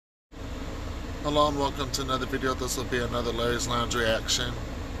Hello and welcome to another video. This will be another Larry's Lounge reaction.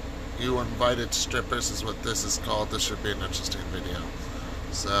 You invited strippers is what this is called. This should be an interesting video.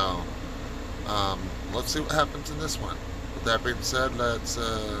 So, let's see what happens in this one. With that being said, let's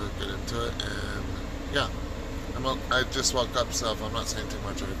get into it. And yeah, I just woke up, so if I'm not saying too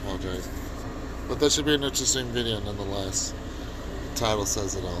much, I apologize. But this should be an interesting video nonetheless. The title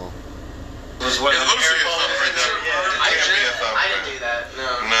says it all. It looks like a thumbprint. I didn't do that. No.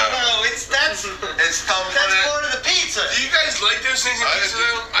 It's thumbprint. That's part of the pizza. Do you guys like those things in pizza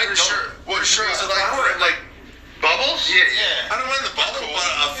though? I don't. Sure. What sure? Is it like bubbles? Yeah. I don't mind the bubble, but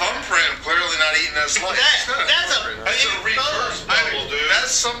a thumbprint clearly not eating that slice. That's a reverse bubble, dude.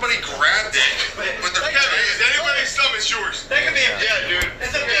 That's somebody grabbed it. But the anybody's thumb is yours. That could be a dude.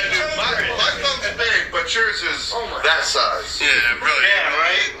 It's a big My thumb's big, but yours is that size. Yeah, really. Yeah,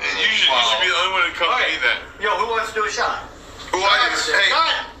 right? You should be the only one to come to eat that. Yo, who wants to do a shot? Who I do? Hey,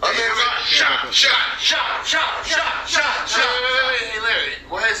 shot. Hey, Larry,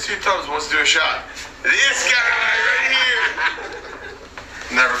 what has two thumbs wants to do a shot? This guy right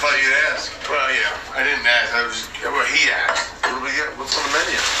here. Never thought you'd ask. Well, yeah, I didn't ask. He asked. What do we get? What's on the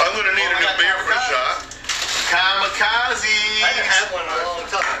menu? I'm gonna need a new beer for a shot. Kamikaze. I haven't had one in a long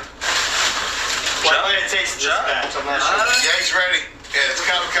time. Well, I'm gonna taste this batch. I'm not sure. Yeah, he's ready. Yeah, it's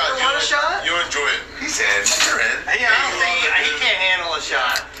kamikaze. You want a shot? You enjoy it. He's in. You're in. Yeah, I don't think he can't handle a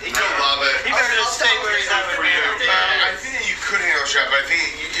shot. He don't love it. He better just stay where he's at for you. I think you could handle a shot, but I think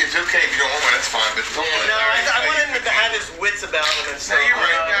it's okay if you don't want one. That's fine. But don't no, I want him to have his wits about him and stuff. No, you're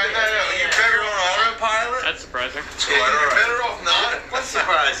right. No. You're better on autopilot. That's surprising. You're better off not. What's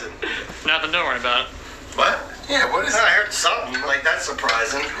surprising? Nothing, don't worry about it. What? Yeah, what is I heard something like that's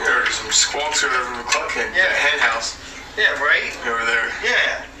surprising. I heard some squawks over from the club king. Yeah. Hen house. Yeah, right? Over there.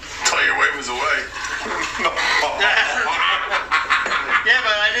 Yeah. Thought your weight was away. Yeah,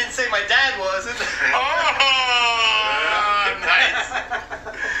 but I didn't say my dad wasn't. Nice.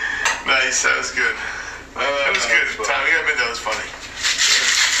 Nice, that was good. That was good. Tom, you admit that was funny.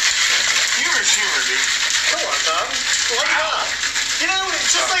 Humor, dude. Come on, Tom. What up? You know,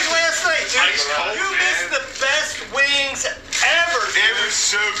 it's just like last night, dude. You missed the best wings ever, dude. They were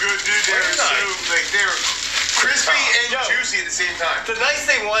so good, dude. They were so, they were crispy and juicy at the same time. The nice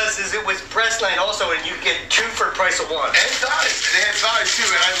thing was, it was breast night also, and you get 2 for the price of 1. And thighs. They had thighs too,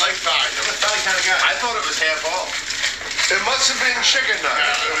 and I like thighs. I'm a thigh kind of guy. I thought it was half off. It must have been chicken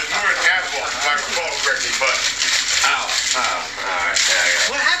nuggets. It was more than half off, if I recall correctly, but... Ow. Alright,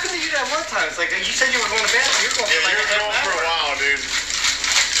 yeah. What happened to you that one time? It's like, you said you were going to bed, so you're going for like you're going for a while, dude.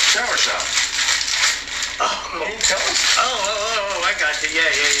 Shower shop. Oh, can you tell us? Oh, I got you. Yeah.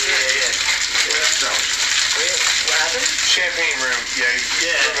 Shower shop. What happened? Champagne room. Yeah.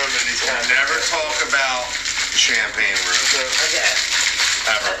 Remember these guys. Never talk about the champagne room. Okay.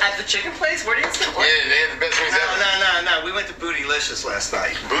 Ever. At the chicken place? Where do you get? Yeah, they had the best wings ever. No. We went to Bootylicious last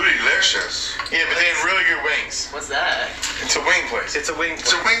night. Bootylicious? Yeah, but they had really good wings. What's that? It's a wing place. It's a wing place.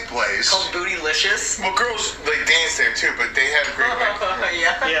 It's a wing place. It's called Bootylicious? Well, girls, like, dance there, too, but they have a great wing.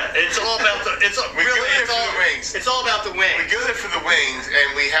 Yeah, it's all about the... It's we go there for the wings. It's all about the wings. We go there for the wings,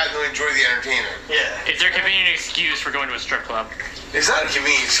 and we had to enjoy the entertainment. Yeah. It's their convenient excuse for going to a strip club. It's not a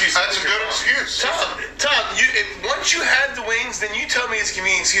convenient excuse. That's a good excuse. Tom, once you had the wings, then you tell me it's a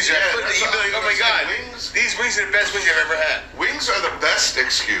convenient excuse. You'd be like, oh my God, these wings are the best wings I've ever had. Wings are the best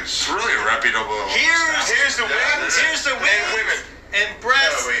excuse. It's really a reputable. Here's the wings. Here's the wings. And women. And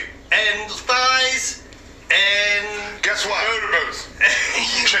breasts. And thighs. And... Guess what? Motorboats.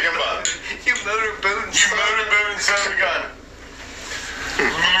 Chicken butt. You motorboating. You motorboating son of a gun.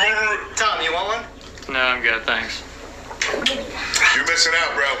 Tom, you want one? No, I'm good, thanks. You're missing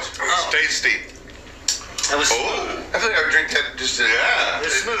out, bro. It's tasty. That was I think I would drink that just to... Yeah. It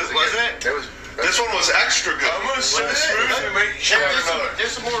was smooth, wasn't it? This one was extra good. Almost so smooth.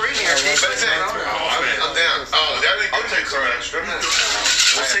 There's some more in here. That's it. I'm down. I'll take some extra.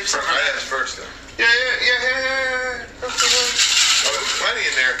 We'll take some. I asked first, though. Yeah. There's plenty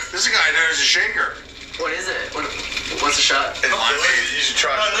in there. This guy knows a shaker. What is it? What's the shot? You should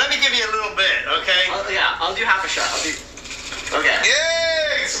try it. Let me give you a little bit, okay? I'll do half a shot. Okay.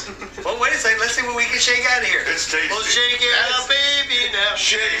 Yes! Well, wait a second. Let's see what we can shake out of here. It's tasty. Well, shake it up, baby, now.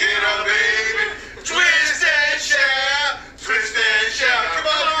 Shake it up, baby. Twist and shout. Twist and shout. Come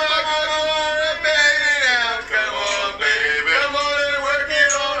on, baby, now. Come on, baby. Come on and work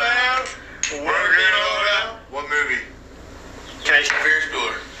it on out. Work it on out. What movie? Can I shake Ferris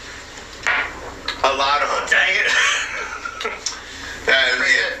Bueller. A lot of them. Dang it.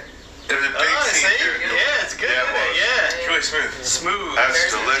 It was a big scene. Yeah, it's good. Yeah. It's really smooth. Smooth. That's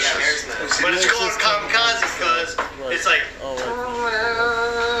delicious. But it's called kamikaze because it's like...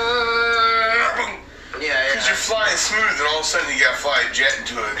 you're flying smooth, and all of a sudden you got to fly a jet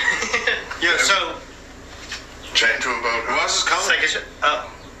into it. Yeah, so Jet into a boat. Who else is coming? second shot. Oh,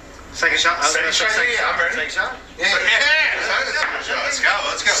 second shot. I was Second gonna say shot, yeah, I'm ready. Second shot. Yeah. Let's go.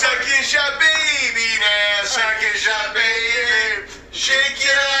 Let's go. Second shot, baby. Now, second shot, baby. Shake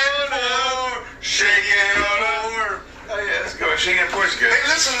it on over. Shake it on over. Oh yeah, let's go. Shaking it pours good. Hey,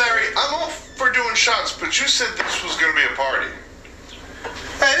 listen, Larry. I'm all for doing shots, but you said this was going to be a party.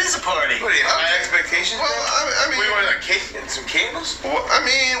 It is a party. What do you have high expectations? Well, I mean, we want a cake and some candles. well, I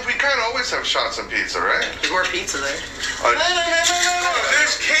mean, we kind of always have shots and pizza, right? There's more pizza there. No.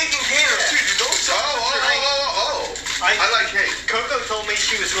 There's cake and candles too. Dude, don't stop. I like cake. Coco told me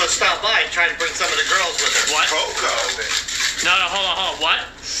she was going to stop by and try to bring some of the girls with her. What? Coco. No, hold on. What?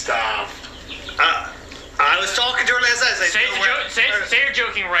 Stop. I was talking to her last night. I said, Say you're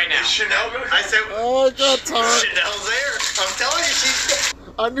joking right now. Is Chanel gonna I said, Oh my God, Tom! Chanel's there. I'm telling you, she's.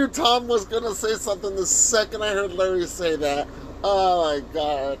 I knew Tom was gonna say something the second I heard Larry say that. Oh my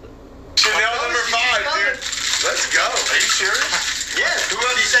God! Chanel number 5, dude. Let's go. Are you serious? Yeah. Who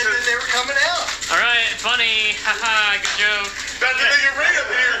else She is said there? that they were coming out. All right, funny. Haha, good joke. That's a big ring up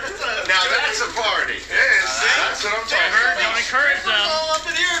here. Now that's a party. Yeah, see? That's what I'm talking about. Don't encourage them. All up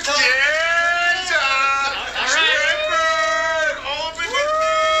in here, Tom. Yeah, Tom. All right. Stripper. All up in with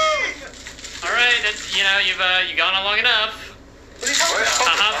me. All right, you've gone on long enough. What are you talking about?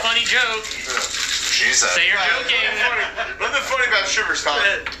 Haha, funny joke. She said. Say you're joking. Nothing funny about strippers, Tom.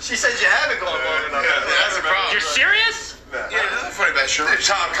 She said you haven't gone long enough. That's a problem. You're serious? Yeah, nothing funny about strippers.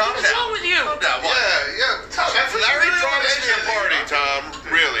 Tom, calm What's wrong with you? Yeah. Tom, Larry promised me a party, Tom.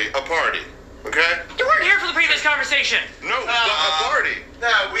 Really, a party. Okay? You weren't here for the previous conversation. No, a party. No,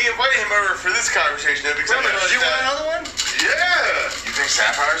 we invited him over for this conversation. Because You want another one? Yeah. You think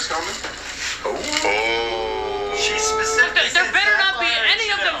Sapphire's coming? Oh. She specifically There said better not be Sapphire any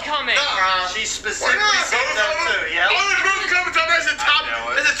of them and coming. She specifically Why not? said that too. Yeah. Oh, there's both coming, Tom. That's the top. I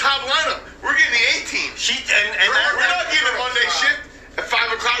know it. That's the top lineup. We're getting the A-team. She and We're not getting the Monday shift at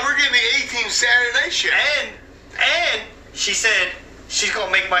 5 o'clock. We're getting the A-team Saturday night shift. And she said she's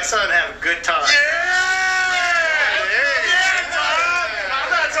gonna make my son have a good time.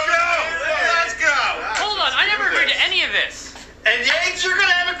 Let's go. Hold on, I never agreed to any of this. And Yanks, you're gonna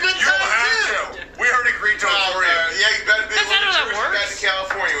have a good You time don't have too. to. We already agreed to it for you. Yeah, you better be That's not how that back works. to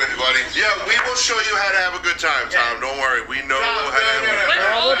California with it, buddy. Yeah, we will show you how to have a good time, Tom. Don't worry. We know how to have a good Let's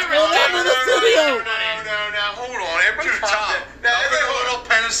time. all What's be going on in the studio? No, hold on. Everybody calm down. Now, everybody hold on.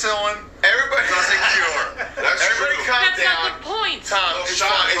 Penicillin Everybody doesn't cure. That's Everybody true. calm That's down. not the point. Tom, it's shot,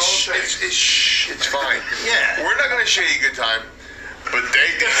 fine. roll It's fine. Yeah. We're not going to show you a good time, but they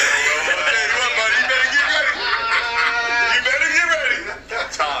can. I'll tell you what, buddy. You better get ready. You better get ready.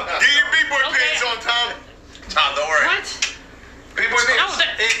 Tom. Get your B-boy Okay. pants on, Tom. Tom, don't worry. What? B-boy No,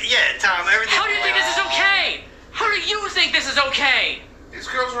 pants. Yeah, Tom. Everything. how do you think this is okay? How do you think this is okay? These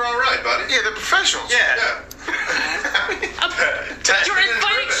girls are all right, buddy. Yeah, they're professionals. Yeah. You're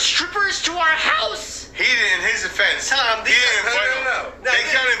inviting strippers to our house? He did, in his defense. Tom, He didn't invite them. No. They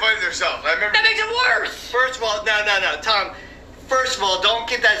kind of invited themselves. I remember. That makes it worse. First of all, no, Tom. First of all, don't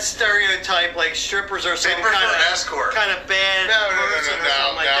get that stereotype like strippers are some They prefer kind of escort. kind of bad No, person or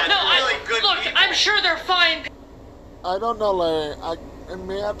something like that. No, They're really good look, people. I'm sure they're fine. I don't know, Larry. I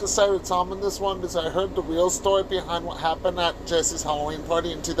may have to side with Tom on this one because I heard the real story behind what happened at Jesse's Halloween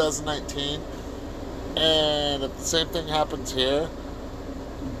party in 2019, and if the same thing happens here,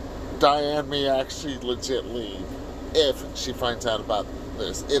 Diane may actually legit leave if she finds out about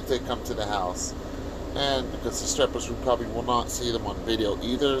this, if they come to the house. And because the strippers, we probably will not see them on video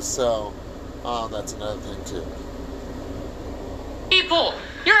either, so that's another thing too. People,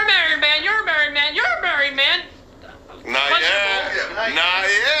 you're a married man, you're a married man, you're a married man. Not yet. Not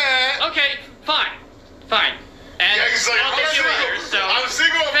yet. Okay, fine. And Yeah, he's like, I don't think you either, so I'm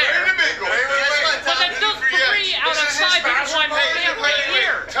single. I'm fair. ready to mingle. But that's still 3 out of 5 people I'm right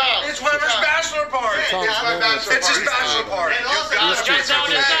here. Tom, It's Weber's bachelor party. Tom's It's my married, bachelor It's his so- bachelor party. And also, got You guys all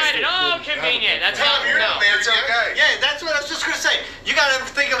decided. Oh, convenient. That's Tom, how you're no. not married. It's okay. yeah, that's what I was just gonna say. You gotta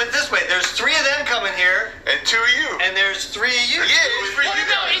think of it this way: there's 3 of them coming here, And 2 of you. and there's 3 of you. Yeah, it's for What you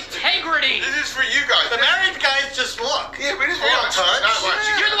about guys. integrity? This is for you guys. The married guys just look. Yeah, but it's They don't touch. Not much.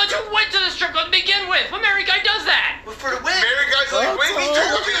 You're the ones who went to the strip club to begin with. What married guy does that? For the win. Married guys like That's winging all. too.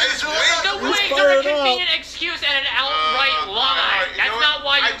 I mean, it's wing. The Who's wigs are a fired up? convenient excuse and an outright lie. Alright, you That's know not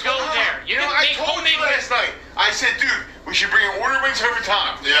what? why I you go told her. there. You didn't I make told homemade you last night. I said, dude, we should bring order wings every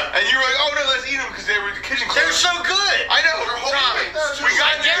time. Yeah. And you were like, oh no, let's eat them because they were the kitchen They're closed. so good. I know. They're whole Tom, wings, too. we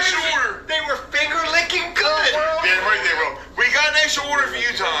got an I extra guarantee- order. They were finger licking good. Yeah, right there, bro. We got an extra order for you,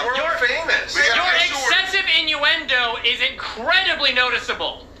 Tom. We're famous. We got Your an extra order. excessive innuendo is incredibly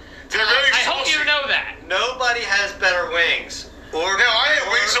noticeable. They're very I hope saucy. you know that. Nobody has better wings. Or No, I had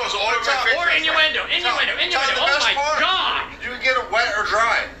wing sauce all over my face. Or innuendo. the Oh best my part. God. You can get it wet or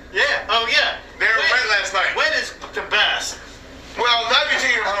dry. yeah, oh yeah. They were wet last night. Wet is the best. Well, not if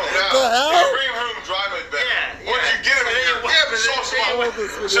you take them home. the hell? You bring them home dry like that. Yeah, Once yeah. you get them, And then you yeah, but wet- sauce them Oh, up.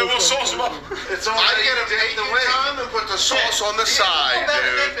 this video So we'll is so sauce them up. It's all I ready get to them dip naked the wing. time and put the sauce on the side, Better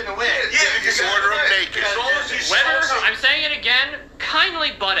dude. dip in the wing. Yeah, because you Order order them them naked. As long as you Weather, sauce them. I'm saying it again,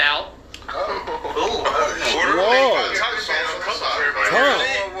 kindly butt out. Order them Whoa. naked. Tom's saying I'm cooking for everybody.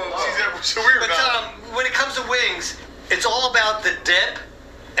 Tom. So weird But about when it comes to wings, it's all about the dip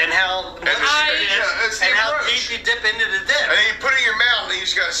and how much I- you dip yeah, it's the and how approach. deep you dip into the dip. And then you put it in your mouth and you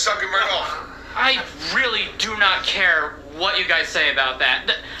just gotta suck it right off. I really do not care what you guys say about that.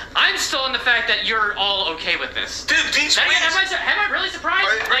 I'm still in the fact that you're all okay with this. Dude, these Then again, wings. am I really surprised?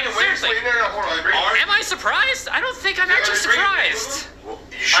 Are they Like, bringing wings? seriously. Wait, no, hold on. Am I surprised? I don't think I'm actually Are they bringing- surprised.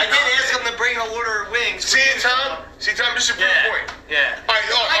 I did ask them to bring an order of wings. See, Tom, just to prove Yeah. a point. Yeah. All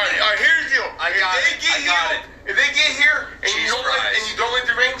right, here's the deal. I got it. If they get here and Cheese you don't fries. like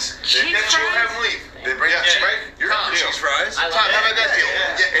the rings, Cheese then you'll fries? have them leave. They bring Yeah. right? You're Tom, the deal. cheese fries. Tom, how about that deal?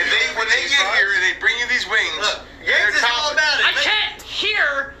 yeah. If when they get here and they bring you these wings, Look, they're Yanks is all top. about it. I can't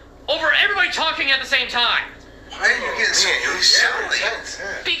hear over everybody talking at the same time. Why are you getting so yelling?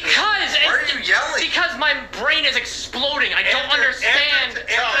 Because Why are you yelling? Because my brain is exploding. I don't After- understand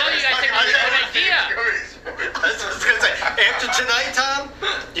after- how you guys think it's a good idea. That's what I was gonna say. After tonight, Tom,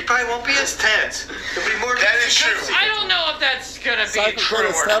 you probably won't be as tense. You'll be more. That is true. I don't know if that's gonna be Cycle true could or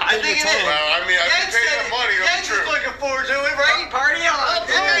have not. stepped I in think the it is. tongue. Well, I mean, I've been paying the money. It'll be Yanks is true. looking forward to it, right? Party on.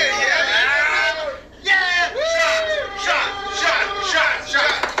 Yeah. Shot.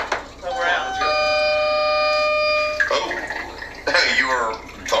 Oh, we're out. Oh,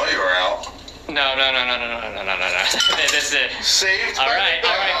 thought you were out. No. This is it. Saved. All by right. the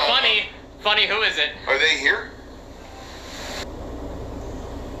bell. Funny. Who is it? Are they here?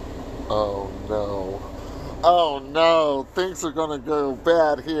 Oh no. Oh no. Things are gonna go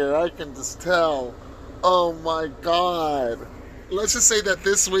bad here. I can just tell. Oh my god. Let's just say that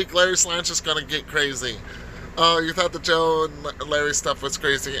this week Larry Slanch is gonna get crazy. Oh, you thought the Joe and Larry stuff was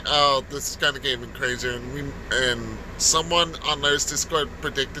crazy. Oh, this is gonna get even crazier. And someone on Larry's Discord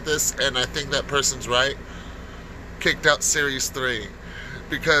predicted this, and I think that person's right. Kicked out Series 3.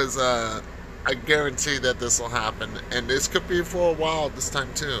 Because I guarantee that this will happen. And this could be for a while this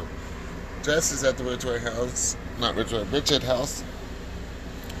time too. Jesse's at the Ridgeway house. Not Ridgeway, Ridgehead house.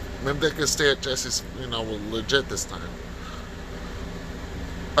 Maybe they could stay at Jesse's, legit this time.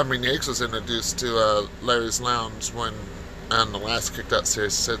 I mean, Yakes was introduced to Larry's Lounge when, on the last Kicked Out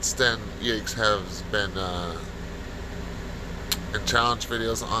series. Since then, Yakes has been in challenge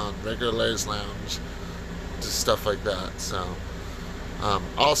videos on regular Larry's Lounge, just stuff like that. So,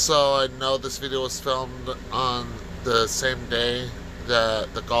 also, I know this video was filmed on the same day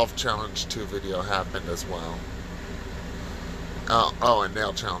that the Golf Challenge 2 video happened as well. And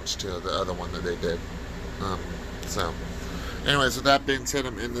Nail Challenge 2, the other one that they did. Anyways, with that being said,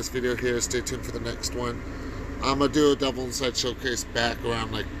 I'm in this video here. Stay tuned for the next one. I'm going to do a Devil Inside Showcase back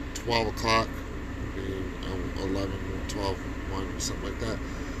around like 12 o'clock. Maybe 11, 12, 1, something like that.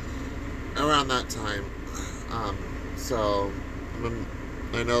 Around that time.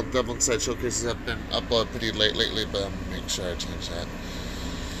 I know Devil Inside Showcases have been uploaded pretty late lately, but I'm going to make sure I change that.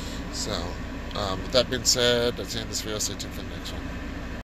 So, with that being said, that's the end of this video. Stay tuned for the next one.